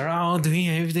jumping around, doing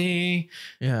everything.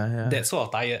 Yeah. That sort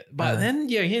of tired. But then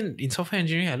again, in software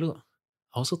engineering, I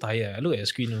also tired. I look at the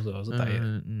screen also, I was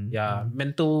tired.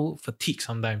 Mental fatigue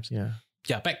sometimes.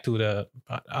 Yeah, back to the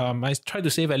I try to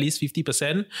save at least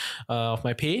 50% of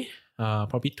my pay.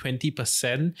 Probably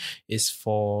 20% is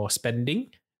for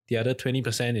spending. The other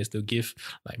 20% is to give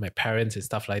like my parents and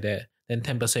stuff like that. Then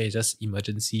 10% is just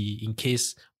emergency in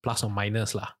case plus or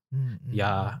minus lah.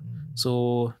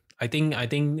 So I think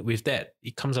with that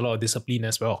it comes a lot of discipline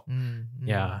as well.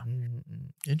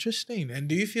 Interesting. And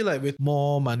do you feel like with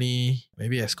more money,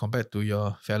 maybe as compared to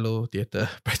your fellow theatre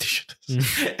practitioners,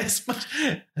 as much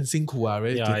很辛苦啊,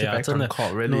 really?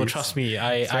 Really, no, trust me.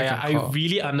 I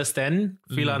really understand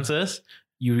freelancers.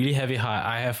 You really have it hard.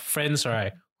 I have friends,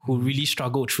 right, who really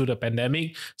struggled through the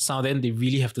pandemic. Some of them, they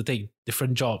really have to take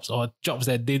different jobs or jobs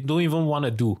that they don't even want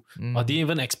to do or didn't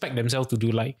even expect themselves to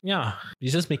do. Like,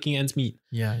 it's just making ends meet.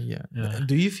 Yeah.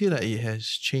 Do you feel that it has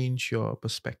changed your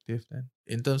perspective then?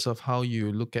 In terms of how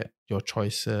you look at your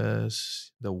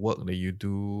choices, the work that you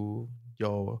do,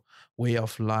 your way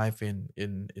of life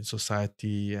in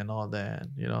society and all that,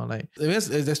 you know, like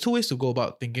there's two ways to go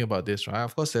about thinking about this, right?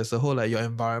 Of course, there's the whole like your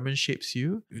environment shapes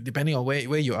you. Depending on where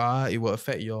you are, it will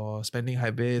affect your spending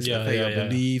habits, affect your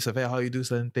beliefs, affect how you do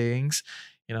certain things,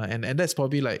 you know, and that's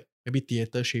probably like maybe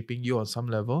theatre shaping you on some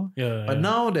level. But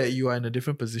now that you are in a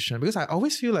different position, because I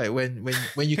always feel like when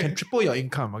you can triple your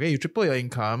income, okay, you triple your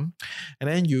income, and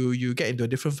then you get into a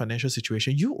different financial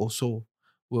situation, you also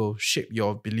will shape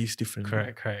your beliefs differently.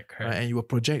 Correct. Right? And you will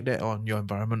project that on your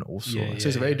environment also. So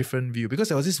it's a very different view. Because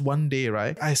there was this one day,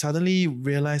 right, I suddenly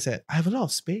realized that I have a lot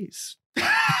of space. So,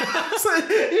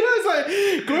 it's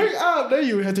like growing up, then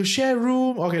you have to share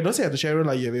room. Okay, don't say you have to share room,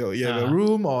 like you have a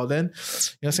room, or then,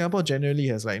 you know, Singapore generally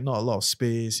has like not a lot of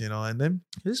space, you know. And then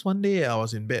this one day I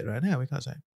was in bed, right? Then I wake up, I was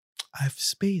like, I have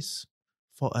space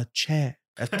for a chair,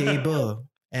 a table,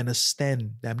 and a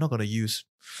stand that I'm not gonna use.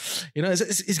 You know,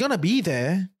 it's gonna be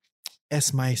there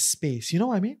as my space. You know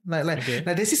what I mean? Like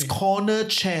there's this corner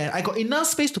chair. I got enough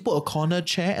space to put a corner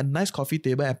chair and a nice coffee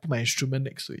table and put my instrument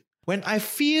next to it. When I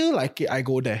feel like it, I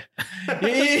go there.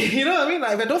 You know what I mean?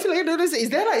 Like if I don't feel like it, it's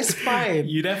there, like it's fine.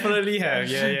 You definitely have.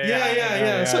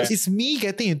 Yeah. So it's me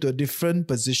getting into a different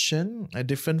position, a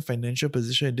different financial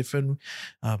position, a different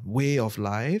way of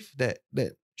life that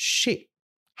shape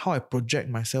how I project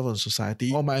myself on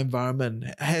society or my environment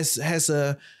has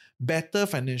a better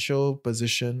financial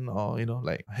position, or, you know,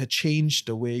 like had changed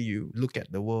the way you look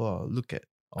at the world or look at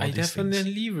all these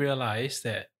definitely realized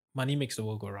that money makes the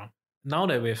world go round. Now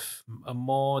that with a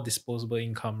more disposable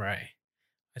income, right,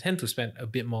 I tend to spend a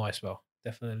bit more as well.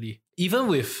 Definitely. Even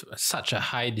with such a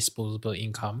high disposable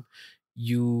income,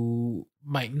 you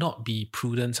might not be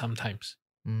prudent sometimes.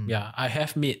 Yeah, I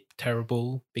have made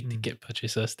terrible big ticket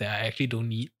purchases that I actually don't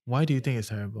need. Why do you think it's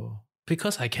terrible?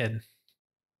 Because I can.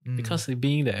 Because it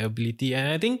being the ability.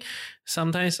 And I think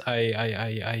sometimes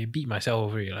I beat myself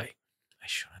over it. Like, I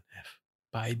shouldn't have.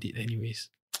 But I did anyways.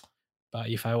 But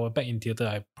if I were back in theatre,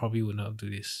 I probably would not do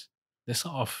this. The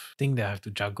sort of thing that I have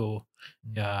to juggle.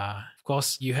 Yeah. Of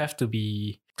course, you have to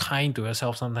be kind to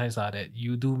yourself sometimes that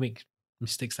you do make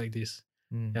mistakes like this.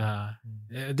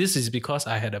 This is because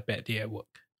I had a bad day at work.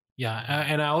 Yeah.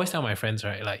 And I always tell my friends,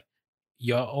 right, like,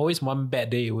 you're always one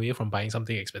bad day away from buying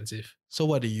something expensive. So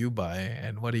what did you buy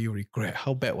and what do you regret?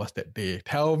 How bad was that day?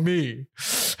 Tell me.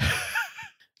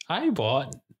 I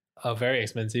bought a very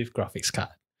expensive graphics card.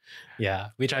 Yeah,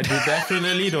 which I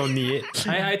definitely don't need.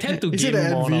 I tend to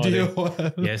game more video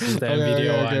one? Yes, it's the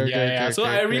video one. Yeah. So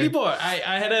I really bought.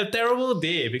 I had a terrible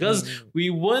day because we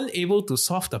weren't able to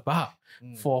solve the bug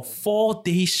for 4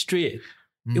 days straight.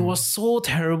 It was so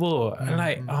terrible.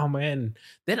 Like, oh man.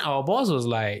 Then our boss was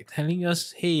like telling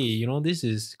us, hey, you know, this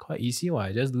is quite easy.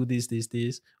 Why? Just do this.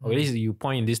 Or at least you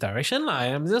point in this direction. And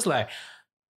I'm just like,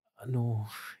 no,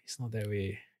 it's not that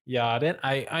way. Yeah, then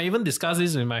I even discussed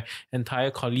this with my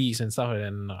entire colleagues and stuff,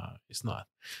 and it's not.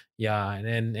 Yeah,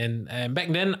 and back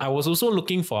then I was also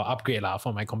looking for an upgrade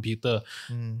for my computer.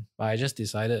 But I just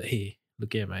decided, hey,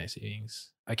 looking at my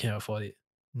savings, I can afford it.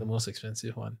 The most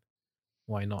expensive one.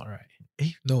 Why not,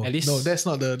 right? No, at least, no, that's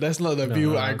not the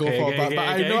view I go for. But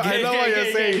I know what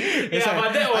you're saying. It's like,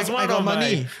 but that was I got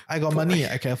money. I got money.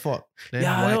 I can afford. Then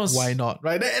why not?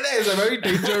 Right? That is a very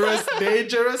dangerous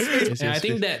space. And I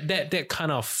think that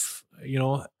kind of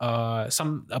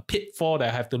a pitfall that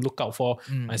I have to look out for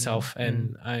myself.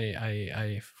 And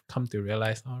I've come to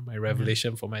realize my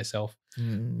revelation for myself.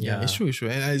 It's true.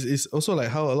 And it's also like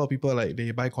how a lot of people like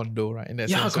they buy condo, right? In that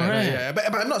sense, correct. Right? Yeah.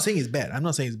 But I'm not saying it's bad.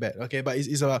 Okay, but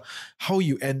it's about how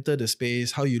you enter the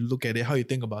space, how you look at it, how you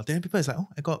think about it. And people is like, oh,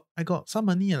 I got some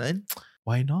money, and then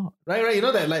why not? Right. You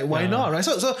know that, like, why not? Right.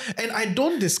 So and I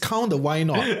don't discount the why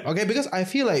not. Okay, because I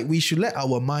feel like we should let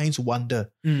our minds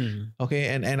wander. Okay,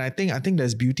 and I think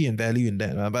there's beauty and value in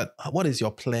that. But what is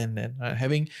your plan then?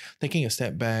 Taking a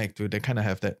step back to kind of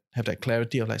have that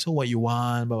clarity of like, so what you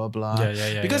want, blah blah blah.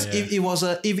 Because if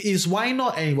it's why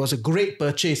not and it was a great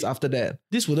purchase after that,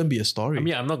 this wouldn't be a story. I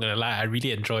mean, I'm not gonna lie, I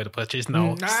really enjoy the purchase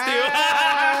now.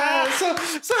 So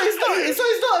it's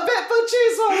not a bad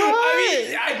purchase,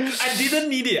 right? I mean, I didn't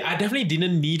need it. I definitely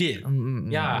didn't need it.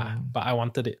 But I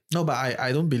wanted it. No, but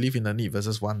I don't believe in the need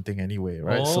versus one thing anyway,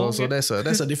 right? So that's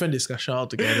a different discussion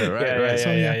altogether, right?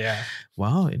 Yeah.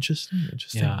 Wow, interesting.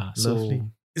 Yeah, lovely.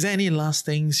 Is there any last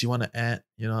things you want to add,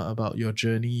 about your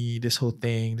journey, this whole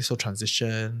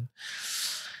transition,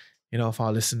 for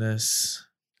our listeners?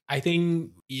 I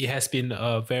think it has been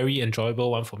a very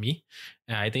enjoyable one for me.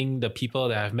 And I think the people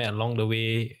that I've met along the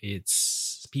way,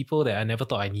 it's people that I never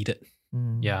thought I needed.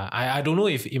 Yeah, I don't know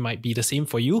if it might be the same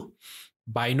for you,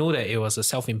 but I know that it was a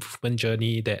self-improvement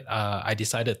journey that I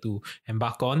decided to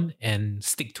embark on and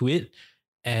stick to it.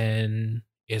 And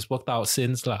it's worked out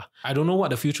since. I don't know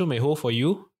what the future may hold for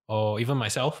you or even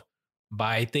myself, but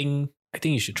I think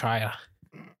you should try. I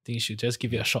think you should just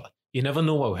give it a shot. You never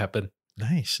know what will happen.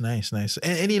 Nice. And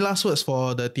any last words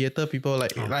for the theatre people?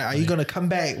 Like, are you gonna come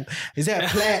back? Is there a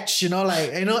pledge?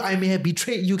 I may have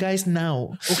betrayed you guys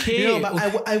now. Okay, but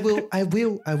I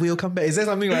will come back. Is there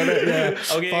something like that? Yeah.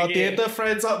 Okay. For theatre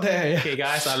friends out there. Okay,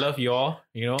 guys, I love you all.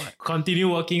 Continue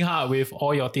working hard with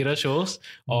all your theatre shows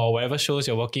or whatever shows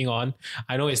you're working on.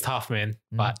 I know it's tough, man,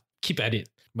 but keep at it.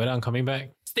 Whether I'm coming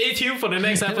back, stay tuned for the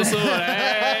next episode.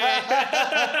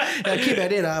 Keep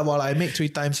at it while I make 3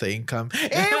 times the income.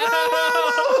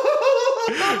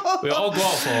 We'll all go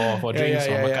out for drinks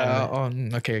or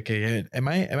makan. Okay. Am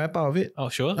I part of it? Oh,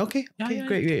 sure. Okay.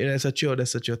 Great. That's a chill.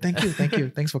 Thank you.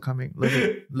 Thanks for coming. Love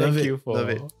it. Love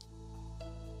it.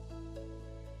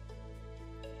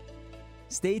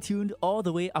 Stay tuned all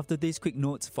the way after this quick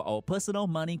note for our personal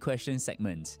money question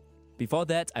segment. Before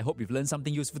that, I hope you've learned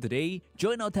something useful today.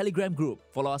 Join our Telegram group,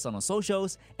 follow us on our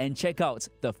socials, and check out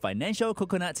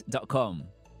thefinancialcoconut.com.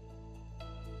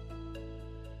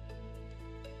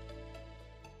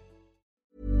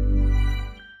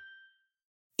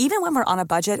 Even when we're on a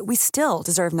budget, we still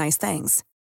deserve nice things.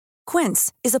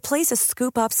 Quince is a place to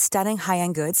scoop up stunning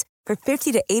high-end goods for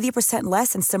 50 to 80%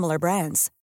 less than similar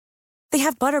brands. They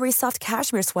have buttery soft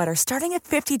cashmere sweaters starting at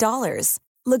 $50,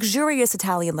 luxurious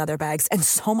Italian leather bags, and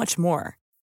so much more.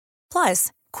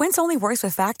 Plus, Quince only works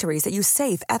with factories that use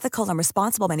safe, ethical, and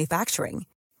responsible manufacturing.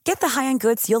 Get the high-end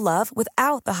goods you'll love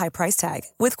without the high price tag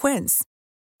with Quince.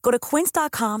 Go to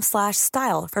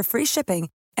quince.com/style for free shipping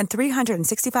and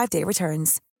 365-day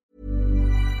returns.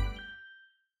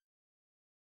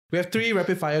 We have 3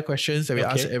 rapid fire questions that we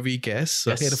ask every guest.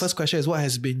 Yes. Okay, the first question is, what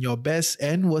has been your best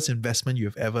and worst investment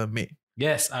you've ever made?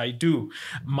 Yes, I do.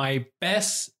 My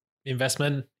best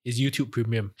investment is YouTube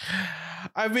Premium.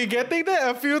 I've been getting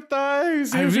that a few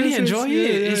times. I really enjoy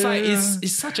it. It's like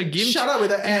it's such a game. Shut up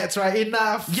with the ads, right?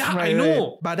 Enough. Yeah, right, I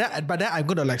know. Right. But that I'm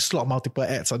gonna slot multiple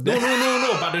ads on that.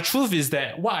 No. But the truth is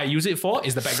that what I use it for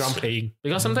is the background playing.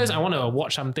 Because sometimes I want to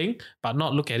watch something but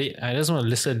not look at it. I just want to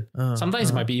listen.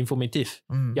 Sometimes it might be informative.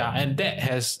 Yeah, and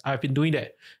I've been doing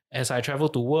that. As I travel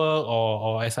to work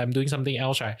or as I'm doing something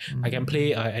else, right, I can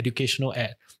play an educational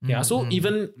ad. Yeah, so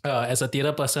even as a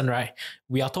theatre person, right,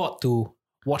 we are taught to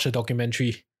watch a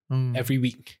documentary every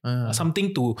week,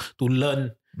 something to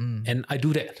learn. And I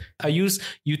do that. I use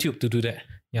YouTube to do that.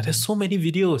 Yeah, there's so many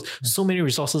videos, so many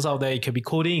resources out there. It can be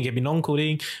coding, it can be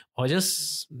non-coding, or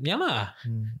just, yeah,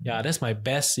 that's my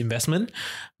best investment.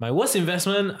 My worst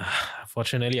investment,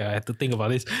 fortunately, I had to think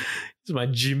about this. It's my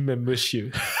gym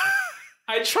membership.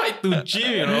 I tried to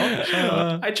gym,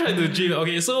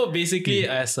 Okay, so basically,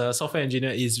 as a software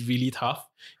engineer, it's really tough.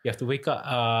 You have to wake up.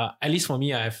 At least for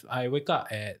me, I wake up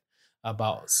at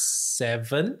about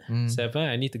 7.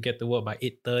 I need to get to work by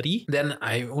 8:30. Then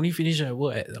I only finish my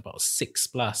work at about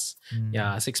 6+.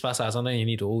 Yeah, 6+. Sometimes you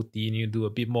need to OT, you need to do a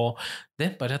bit more.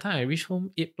 Then by the time I reach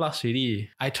home, 8+ already.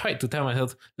 I tried to tell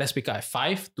myself, let's wake up at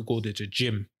 5 to go to the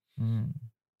gym.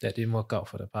 That didn't work out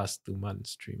for the past 2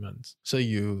 months, 3 months. So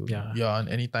you're on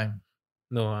any time?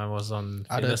 No, I was on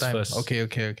other fitness time. first. Okay.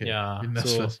 Yeah.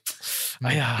 Fitness so, first.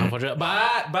 But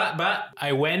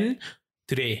I went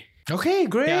today. Okay,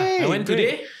 great. Yeah, I went great.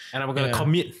 today and I'm going to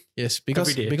commit. Yes,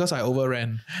 every day. because I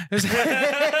overran.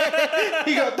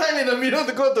 He got time in the middle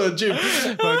to go to a gym.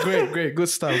 But great. Good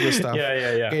stuff.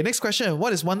 Yeah. Okay, next question.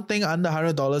 What is one thing under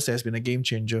 $100 that has been a game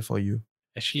changer for you?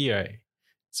 Actually, right,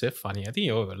 it's very funny. I think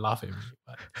you all will laugh at me,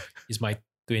 but it's my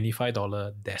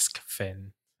 $25 desk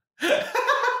fan.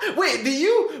 Wait,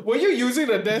 were you using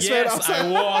the desk fan Yes, outside?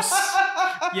 I was.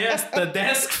 Yes, the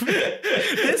desk fan.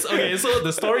 Okay, so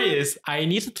the story is I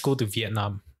needed to go to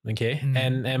Vietnam. Okay.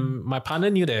 And my partner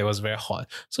knew that it was very hot.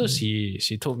 So she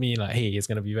told me like, hey, it's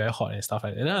gonna be very hot and stuff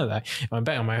like that. And I was like, in my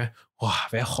back of my mind, wow,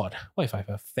 very hot. What if I have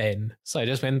a fan? So I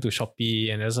just went to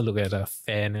Shopee and just looked at the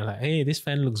fan and like, hey, this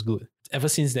fan looks good. Ever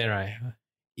since then, right,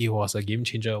 it was a game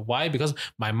changer. Why? Because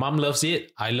my mom loves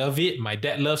it. I love it. My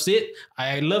dad loves it.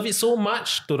 I love it so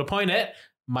much to the point that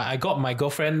I got my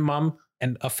girlfriend, mom,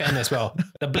 and a fan as well.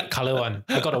 The black color one.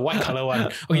 I got a white color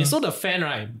one. Okay, so the fan,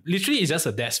 right, literally is just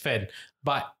a desk fan.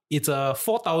 But it's a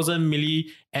 4,000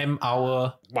 milliamp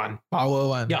hour one. Power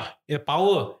one. Yeah,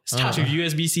 power. It's charged with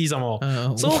USB-C some more.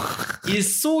 So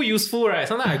it's so useful, right?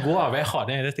 Sometimes I go out very hot,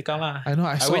 then I just take out lah. I know,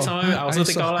 I saw. wait somewhere, I also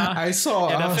take out lah. I saw.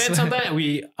 And I the was fan, like- sometimes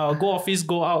we go office,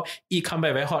 go out, eat, come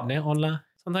back very hot, then on lah.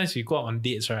 Sometimes we go out on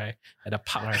dates, right? At the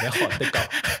park, right? Very hot, take out.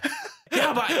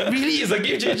 Yeah, but really, it's a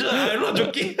game changer. I'm not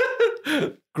joking.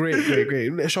 Great.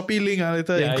 Shopee link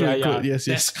later. Include. Yes.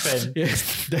 Desk fan.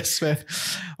 Yes, desk fan.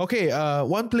 Okay,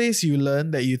 one place you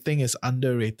learn that you think is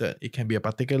underrated. It can be a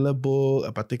particular book,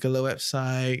 a particular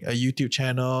website, a YouTube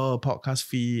channel, a podcast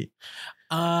feed.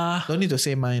 Don't need to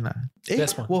say mine lah.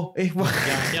 That's one. Whoa, whoa.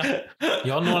 Yeah.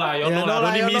 Y'all know lah.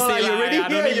 Don't need me to say You lah. already I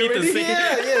don't here, need me to say.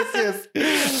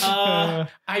 Yes.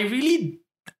 I really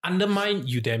undermine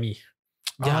Udemy.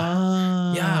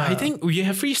 Yeah, I think we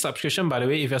have free subscription, by the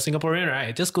way. If you're Singaporean,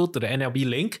 right, just go to the NLB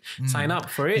link, sign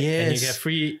up for it, and you get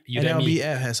free Udemy. NLB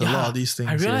app has a lot of these things.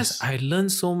 I realized I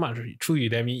learned so much through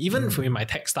Udemy, even for my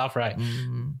tech stuff, right?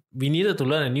 We needed to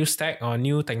learn a new stack or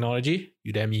new technology,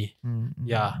 Udemy.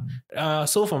 Yeah.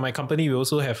 So for my company, we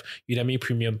also have Udemy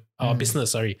Premium,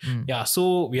 business, sorry. Yeah,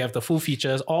 so we have the full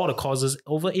features, all the courses,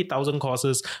 over 8,000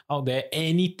 courses out there.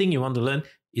 Anything you want to learn,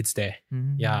 it's there.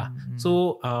 Yeah.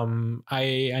 So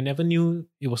I never knew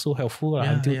it was so helpful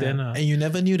until then. And you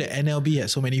never knew that NLB had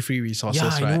so many free resources,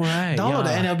 right? I know, right? Download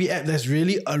the NLB app. There's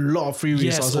really a lot of free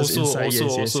resources inside.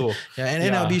 Yes. Yeah, and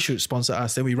NLB should sponsor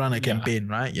us. Then we run a campaign,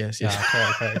 right? Yes. Yeah,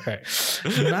 correct.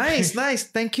 Nice.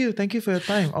 Thank you for your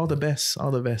time. All the best.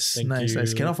 Thank Nice. you.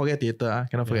 Cannot forget theatre.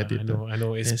 Cannot forget theatre. I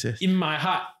know. It's Yes. in my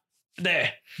heart.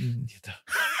 There. Theatre.